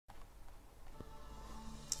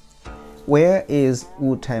Where is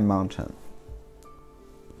Wutai Mountain?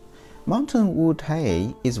 Mountain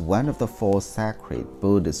Wutai is one of the 4 sacred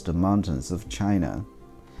Buddhist mountains of China.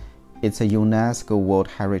 It's a UNESCO World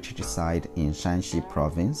Heritage Site in Shanxi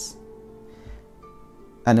Province.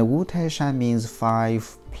 And Wǔtái Shān means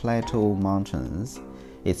 5 Plateau Mountains.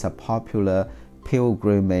 It's a popular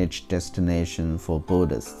pilgrimage destination for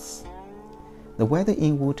Buddhists. The weather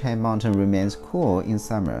in Wutai Mountain remains cool in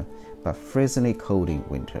summer, but freezingly cold in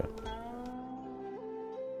winter.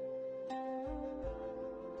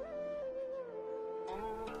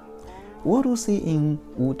 What to see in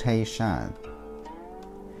Wǔtái Shān?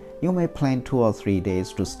 You may plan 2 or 3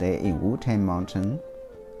 days to stay in Wutai Mountain,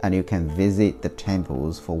 and you can visit the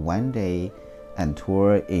temples for 1 day and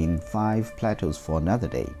tour in 5 plateaus for another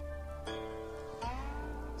day.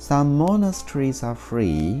 Some monasteries are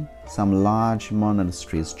free. Some large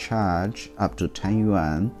monasteries charge up to 10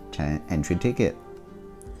 yuan 10 entry ticket.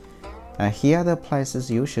 And here are the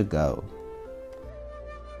places you should go.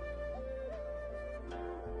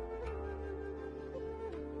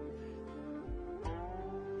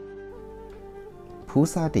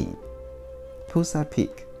 Pusa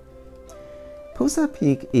Peak. Pusa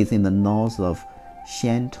Peak is in the north of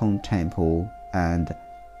Xiantong Temple and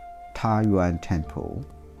Taiyuan Temple.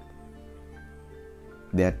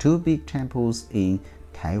 There are 2 big temples in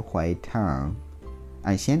Taihui Town,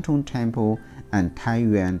 and Xiantong Temple and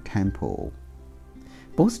Taiyuan Temple.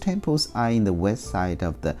 Both temples are in the west side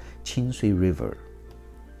of the Shanxi River.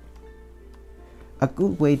 A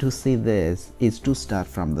good way to see this is to start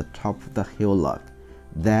from the top of the hillock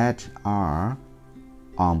that are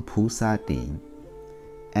on Pusa Ding,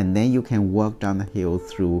 and then you can walk down the hill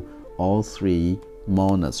through all 3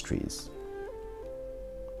 monasteries.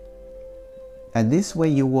 And this way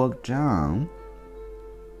you walk down,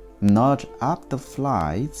 not up the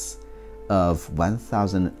flights of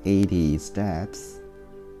 1080 steps.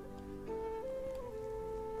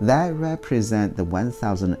 That represent the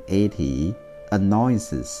 1080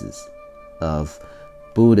 annoyances of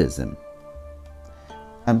Buddhism.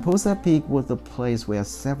 And Pusa Peak was the place where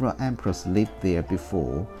several emperors lived there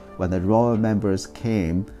before, when the royal members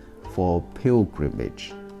came for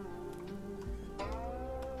pilgrimage.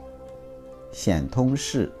 Xiantong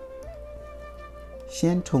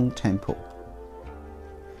Temple.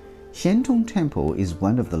 Xiantong Temple is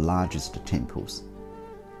one of the largest temples.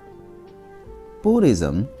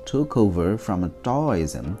 Buddhism took over from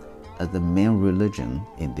Taoism as the main religion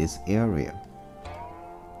in this area.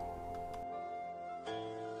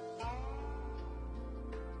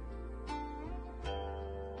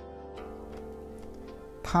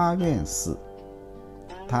 Taiyuan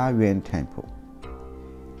Temple.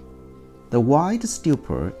 The white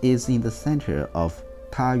stupa is in the center of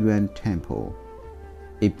Taiyuan Temple.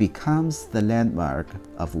 It becomes the landmark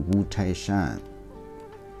of Wǔtái Shān.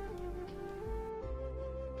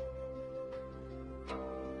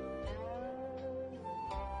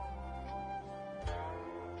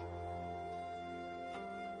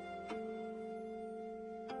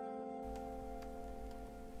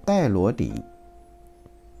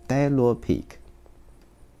 Dailuo Peak.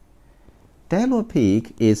 Dailuo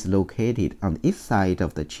Peak is located on the east side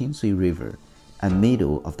of the Shanxi River and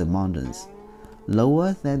middle of the mountains,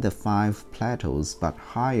 lower than the 5 plateaus but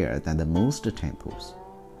higher than the most temples.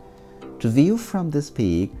 To view from this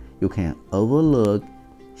peak, you can overlook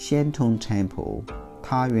Xiantong Temple,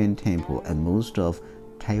 Taiyuan Temple, and most of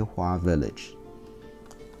Taihua village.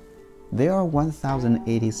 There are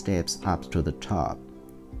 1080 steps up to the top.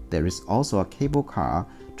 There is also a cable car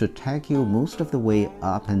to take you most of the way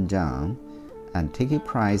up and down, and ticket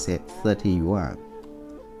price at 30 yuan.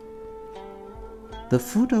 The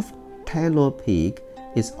foot of Dailuo Peak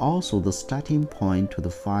is also the starting point to the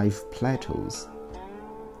 5 plateaus,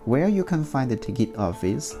 where you can find the ticket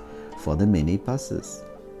office for the minibuses.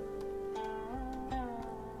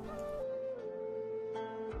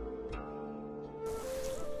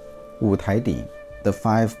 Wǔtái Ding, the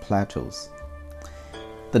 5 plateaus.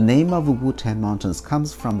 The name of Wutai Mountains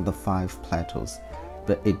comes from the 5 plateaus,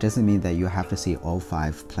 but it doesn't mean that you have to see all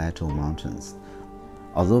 5 plateau mountains,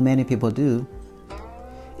 although many people do.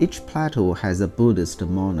 Each plateau has a Buddhist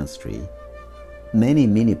monastery. Many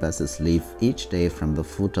minibuses leave each day from the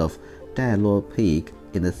foot of Dailuo Peak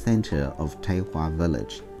in the center of Taihua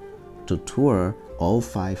village to tour all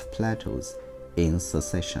 5 plateaus in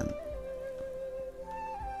succession.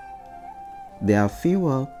 There are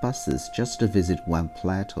fewer buses just to visit one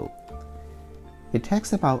plateau. It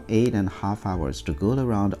takes about 8.5 hours to go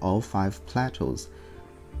around all 5 plateaus,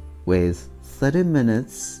 with 30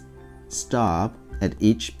 minutes stop at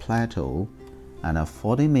each plateau and a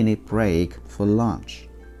 40-minute break for lunch.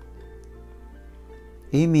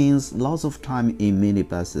 It means lots of time in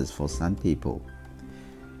minibuses for some people.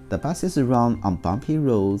 The buses run on bumpy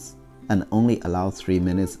roads and only allow 3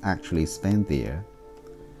 minutes actually spent there.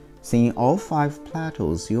 Seeing all 5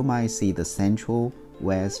 plateaus, you might see the central,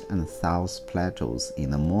 west, and south plateaus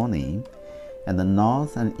in the morning, and the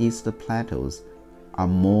north and east plateaus are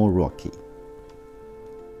more rocky.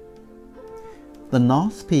 The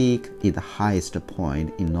North Peak is the highest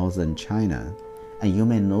point in northern China, and you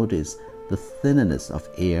may notice the thinness of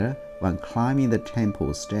air when climbing the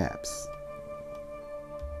temple steps.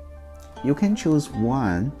 You can choose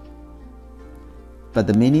one, but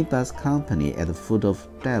the minibus company at the foot of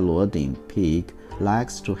Dailuoding Peak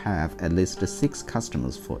likes to have at least 6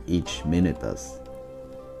 customers for each minibus.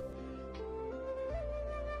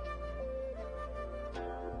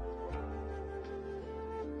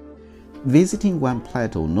 Visiting one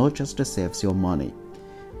plateau not just saves your money.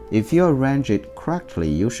 If you arrange it correctly,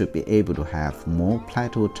 you should be able to have more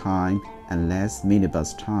plateau time and less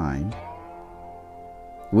minibus time,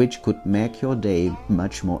 which could make your day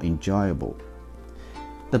much more enjoyable.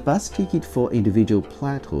 The bus ticket for individual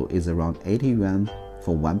plateau is around 80 yuan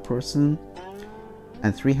for one person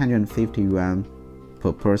and 350 yuan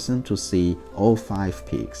per person to see all 5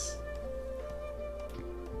 peaks.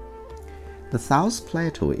 The South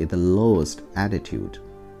Plateau is the lowest altitude,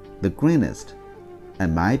 the greenest,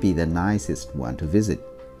 and might be the nicest one to visit.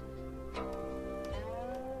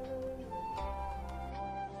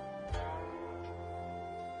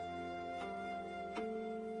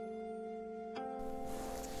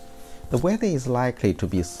 The weather is likely to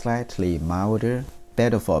be slightly milder,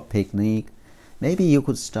 better for a picnic. Maybe you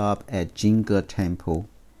could stop at Jinge Temple.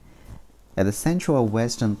 At the central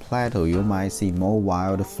western plateau, you might see more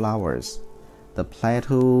wild flowers. The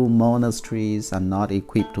plateau monasteries are not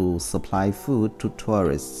equipped to supply food to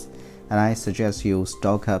tourists, and I suggest you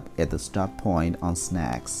stock up at the start point on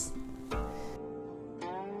snacks.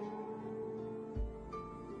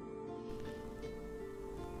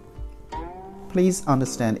 Please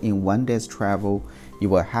understand, in one day's travel, you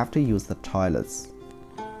will have to use the toilets.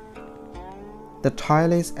 The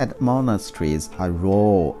toilets at monasteries are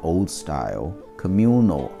raw, old-style,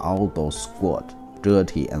 communal, outdoor squat,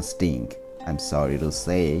 dirty and stink, I'm sorry to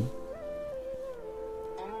say.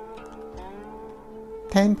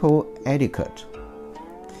 Temple etiquette.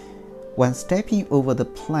 When stepping over the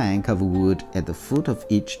plank of wood at the foot of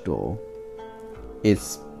each door,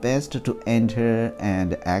 it's best to enter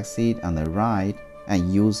and exit on the right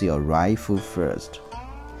and use your right foot first.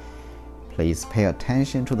 Please pay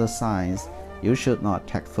attention to the signs. You should not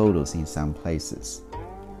take photos in some places.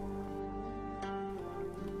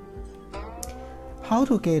 How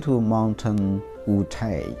to get to Mountain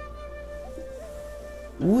Wutai?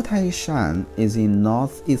 Wǔtái Shān is in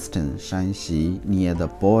northeastern Shanxi near the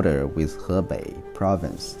border with Hebei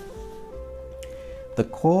Province. The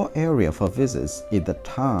core area for visits is the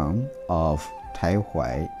town of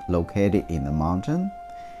Taihuai, located in the mountain.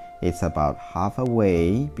 It's about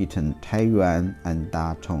halfway between Taiyuan and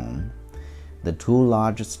Datong, the 2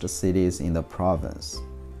 largest cities in the province.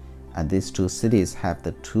 And these 2 cities have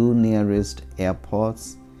the 2 nearest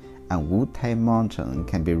airports, and Wutai Mountain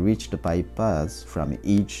can be reached by bus from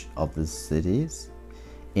each of the cities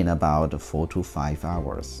in about 4 to 5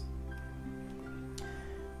 hours.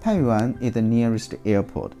 Taiyuan is the nearest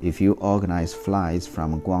airport if you organize flights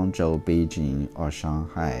from Guangzhou, Beijing, or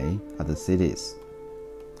Shanghai, other cities.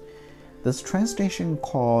 This train station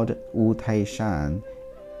called Wǔtái Shān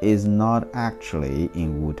is not actually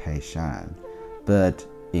in Wǔtái Shān, but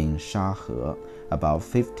in Shahe, about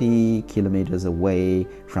 50 kilometers away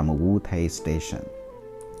from Wutai Station.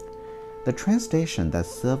 The train stations that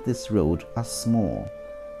serve this route are small.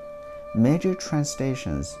 Major train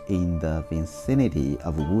stations in the vicinity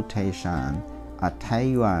of Wǔtái Shān are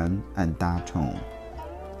Taiyuan and Datong.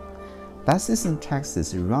 Buses and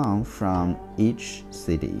taxis run from each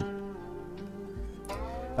city.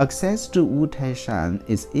 Access to Wǔtái Shān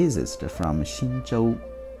is easiest from Xinzhou,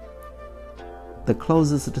 the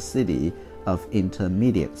closest city of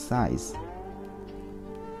intermediate size.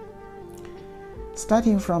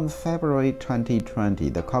 Starting from February 2020,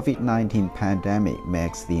 the COVID-19 pandemic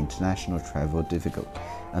makes the international travel difficult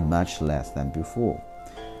and much less than before.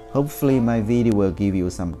 Hopefully my video will give you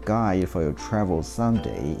some guide for your travel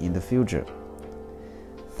someday in the future.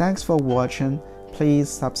 Thanks for watching. Please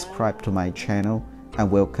subscribe to my channel and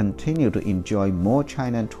will continue to enjoy more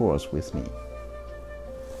China tours with me.